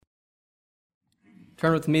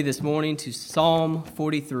Turn with me this morning to Psalm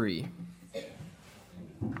 43.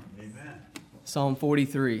 Amen. Psalm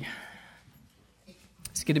 43.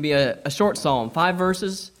 It's going to be a short psalm, 5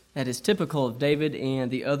 verses, that is typical of David and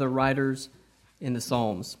the other writers in the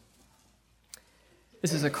Psalms.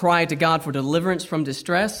 This is a cry to God for deliverance from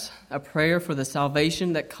distress, a prayer for the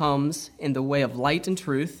salvation that comes in the way of light and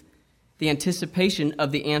truth, the anticipation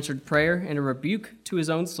of the answered prayer, and a rebuke to his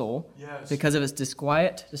own soul because of its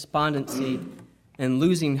disquiet, despondency, and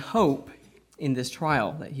losing hope in this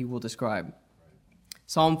trial that he will describe.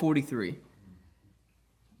 Psalm 43.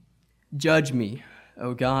 Judge me,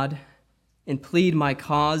 O God, and plead my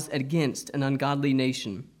cause against an ungodly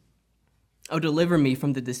nation. O deliver me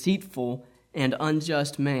from the deceitful and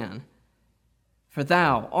unjust man. For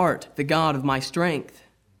thou art the God of my strength.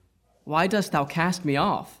 Why dost thou cast me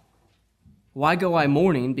off? Why go I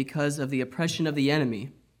mourning because of the oppression of the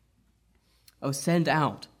enemy? O send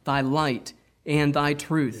out thy light and thy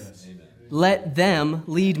truth. Yes. Let them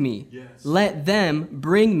lead me. Yes. Let them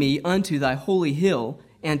bring me unto thy holy hill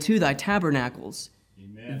and to thy tabernacles.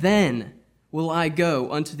 Amen. Then will I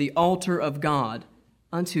go unto the altar of God,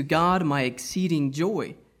 unto God my exceeding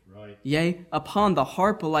joy. Right. Yea, upon the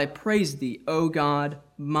harp will I praise thee, O God,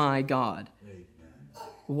 my God. Amen.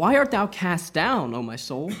 Why art thou cast down, O my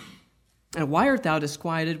soul? And why art thou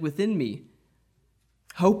disquieted within me?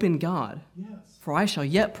 Hope in God, Yes. for I shall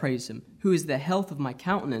yet praise him, who is the health of my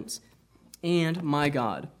countenance and my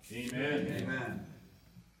God. Amen.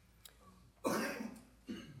 Amen.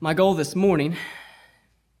 My goal this morning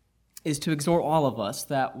is to exhort all of us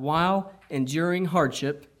that while enduring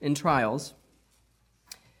hardship and trials,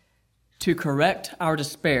 to correct our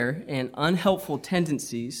despair and unhelpful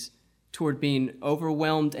tendencies toward being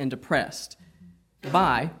overwhelmed and depressed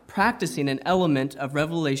by practicing an element of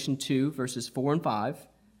Revelation 2, verses 4 and 5,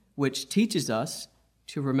 which teaches us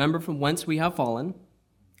to remember from whence we have fallen,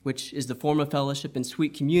 which is the form of fellowship and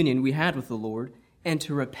sweet communion we had with the Lord, and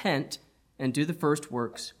to repent and do the first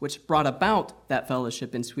works which brought about that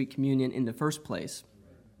fellowship and sweet communion in the first place.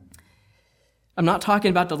 I'm not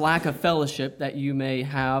talking about the lack of fellowship that you may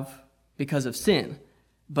have because of sin,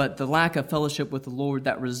 but the lack of fellowship with the Lord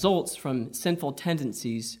that results from sinful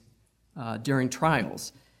tendencies during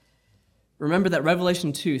trials. Remember that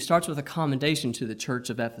Revelation 2 starts with a commendation to the church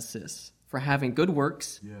of Ephesus for having good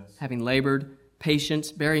works, having labored,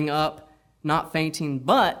 patience, bearing up, not fainting,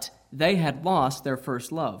 but they had lost their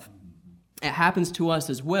first love. It happens to us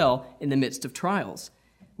as well in the midst of trials.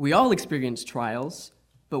 We all experience trials,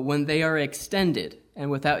 but when they are extended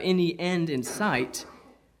and without any end in sight,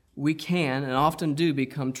 we can and often do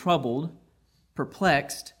become troubled,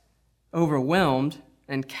 perplexed, overwhelmed,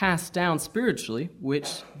 and cast down spiritually,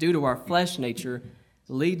 which, due to our flesh nature,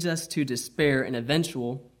 leads us to despair and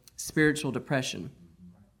eventual spiritual depression.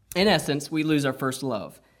 In essence, we lose our first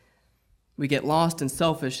love. We get lost in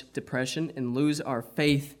selfish depression and lose our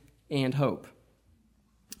faith and hope.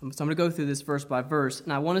 So I'm going to go through this verse by verse,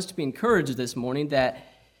 and I want us to be encouraged this morning that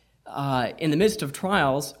in the midst of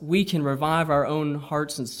trials, we can revive our own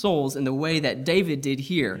hearts and souls in the way that David did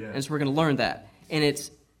here. Yes. And so we're going to learn that. And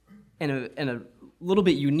it's in a little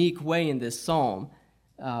bit unique way in this psalm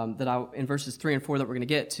in verses 3 and 4 that we're going to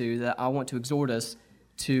get to, that I want to exhort us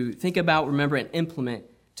to think about, remember, and implement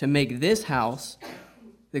to make this house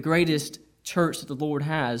the greatest church that the Lord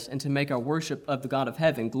has and to make our worship of the God of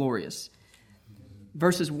heaven glorious.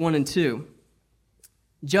 Verses 1 and 2.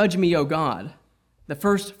 Judge me, O God. The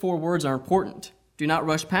first 4 words are important. Do not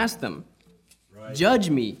rush past them. Right.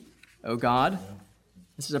 Judge me, O God. Yeah.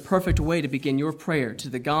 This is a perfect way to begin your prayer to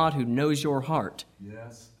the God who knows your heart.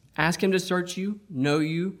 Yes. Ask him to search you, know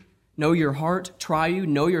your heart, try you,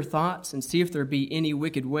 know your thoughts, and see if there be any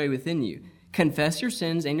wicked way within you. Confess your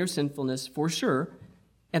sins and your sinfulness for sure,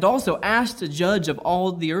 and also ask the judge of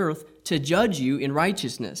all the earth to judge you in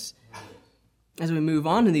righteousness. As we move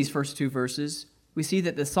on in these first 2 verses, we see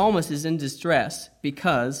that the psalmist is in distress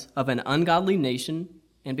because of an ungodly nation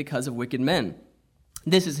and because of wicked men.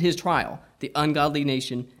 This is his trial, the ungodly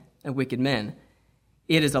nation and wicked men.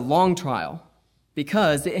 It is a long trial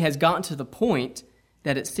because it has gotten to the point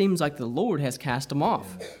that it seems like the Lord has cast him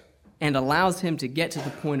off and allows him to get to the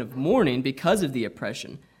point of mourning because of the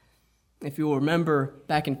oppression. If you'll remember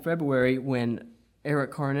back in February when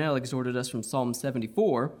Eric Carnell exhorted us from Psalm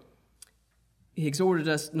 74, he exhorted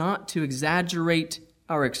us not to exaggerate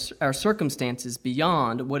our circumstances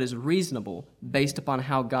beyond what is reasonable based upon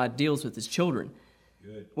how God deals with his children.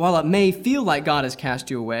 Good. While it may feel like God has cast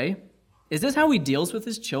you away, is this how he deals with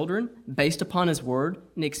his children based upon his word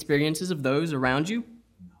and the experiences of those around you?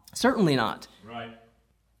 Certainly not. Right.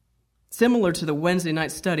 Similar to the Wednesday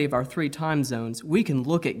night study of our 3 time zones, we can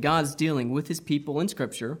look at God's dealing with his people in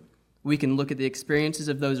Scripture, we can look at the experiences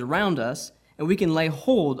of those around us, and we can lay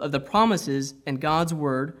hold of the promises and God's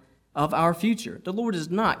word of our future. The Lord does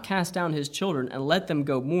not cast down his children and let them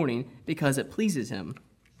go mourning because it pleases him.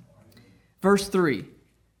 Verse 3,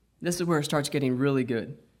 this is where it starts getting really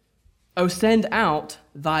good. O send out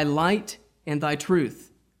thy light and thy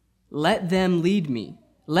truth. Let them lead me.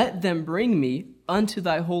 Let them bring me unto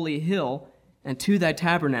thy holy hill and to thy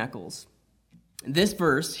tabernacles. This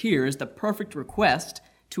verse here is the perfect request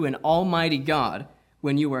to an almighty God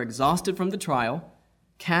when you are exhausted from the trial,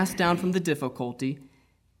 cast down from the difficulty,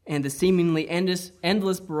 and the seemingly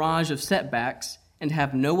endless barrage of setbacks, and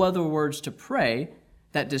have no other words to pray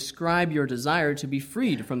that describe your desire to be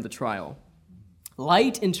freed from the trial.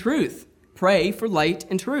 Light and truth. Pray for light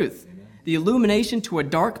and truth. The illumination to a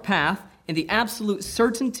dark path and the absolute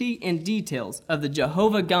certainty and details of the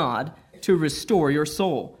Jehovah God to restore your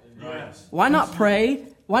soul. Yes. Why not pray?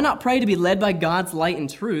 Why not pray to be led by God's light and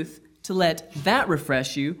truth to let that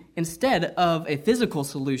refresh you instead of a physical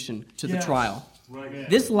solution to the trial? Right.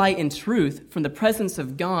 This light and truth from the presence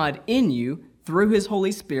of God in you through his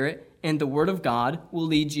Holy Spirit and the Word of God will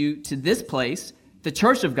lead you to this place, the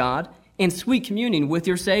church of God, and sweet communion with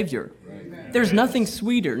your Savior. Right. There's nothing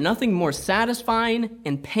sweeter, nothing more satisfying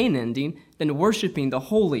and pain-ending than worshiping the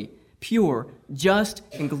holy, pure, just,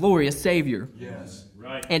 and glorious Savior. Yes.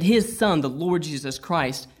 Right. And his Son, the Lord Jesus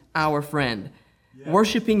Christ, our friend. Yes.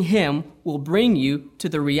 Worshiping him will bring you to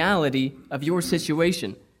the reality of your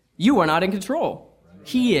situation. You are not in control.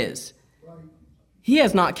 He is. He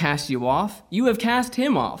has not cast you off. You have cast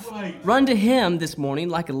him off. Right. Run to him this morning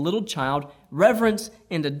like a little child. Reverence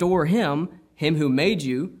and adore him who made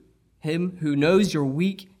you, him who knows your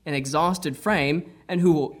weak and exhausted frame, and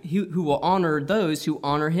who will honor those who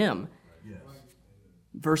honor him. Yes.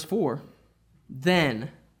 Verse 4,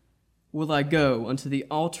 Then will I go unto the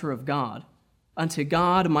altar of God, unto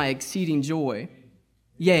God my exceeding joy.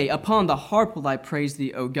 Yea, upon the harp will I praise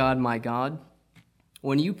thee, O God, my God.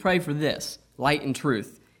 When you pray for this, light and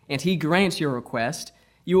truth, and he grants your request,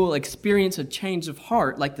 you will experience a change of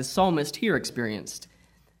heart like the psalmist here experienced.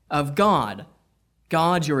 Of God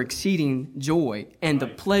your exceeding joy, and the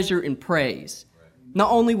pleasure in praise. Not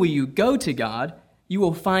only will you go to God, you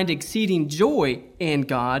will find exceeding joy in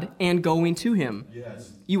God and going to him.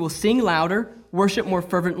 Yes. You will sing louder, worship more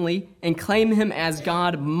fervently, and claim him as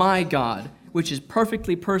God, my God, which is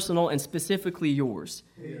perfectly personal and specifically yours.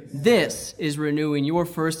 Yes. This is renewing your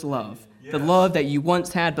first love, the love that you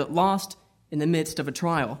once had but lost in the midst of a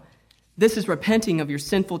trial. This is repenting of your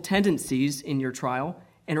sinful tendencies in your trial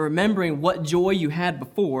and remembering what joy you had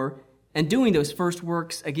before and doing those first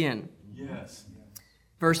works again. Yes.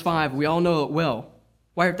 Verse 5, we all know it well.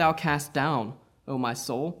 Why art thou cast down, O my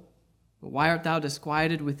soul? Why art thou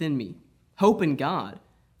disquieted within me? Hope in God,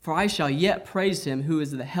 for I shall yet praise him who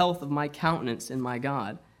is the health of my countenance and my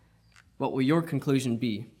God. What will your conclusion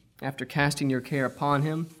be after casting your care upon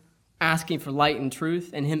him, asking for light and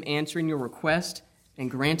truth, and him answering your request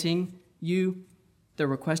and granting you the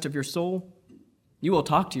request of your soul? You will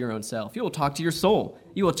talk to your own self. You will talk to your soul.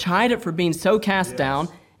 You will chide it for being so cast down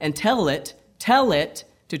and tell it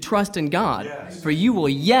to trust in God, for you will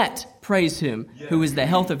yet praise him who is the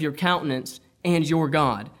health of your countenance and your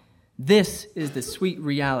God. This is the sweet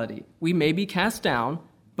reality. We may be cast down,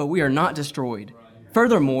 but we are not destroyed.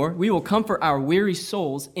 Furthermore, we will comfort our weary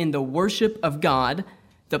souls in the worship of God,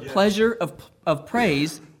 the pleasure of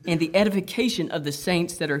praise, and the edification of the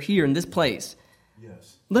saints that are here in this place.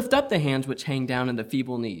 Yes. Lift up the hands which hang down and the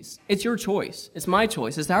feeble knees. It's your choice. It's my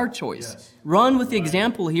choice. It's our choice. Yes. Run with the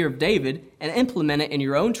example here of David and implement it in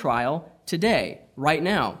your own trial today, right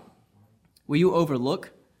now. Will you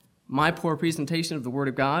overlook my poor presentation of the Word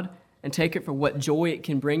of God and take it for what joy it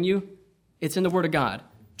can bring you? It's in the Word of God.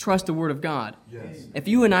 Trust the Word of God. Yes. If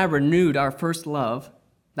you and I renewed our first love,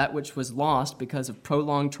 that which was lost because of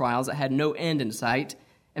prolonged trials that had no end in sight,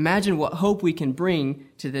 imagine what hope we can bring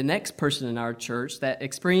to the next person in our church that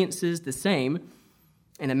experiences the same,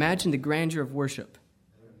 and imagine the grandeur of worship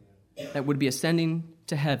that would be ascending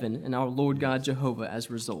to heaven and our Lord God Jehovah as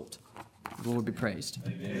a result. The Lord be praised.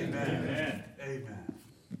 Amen. Amen. Amen.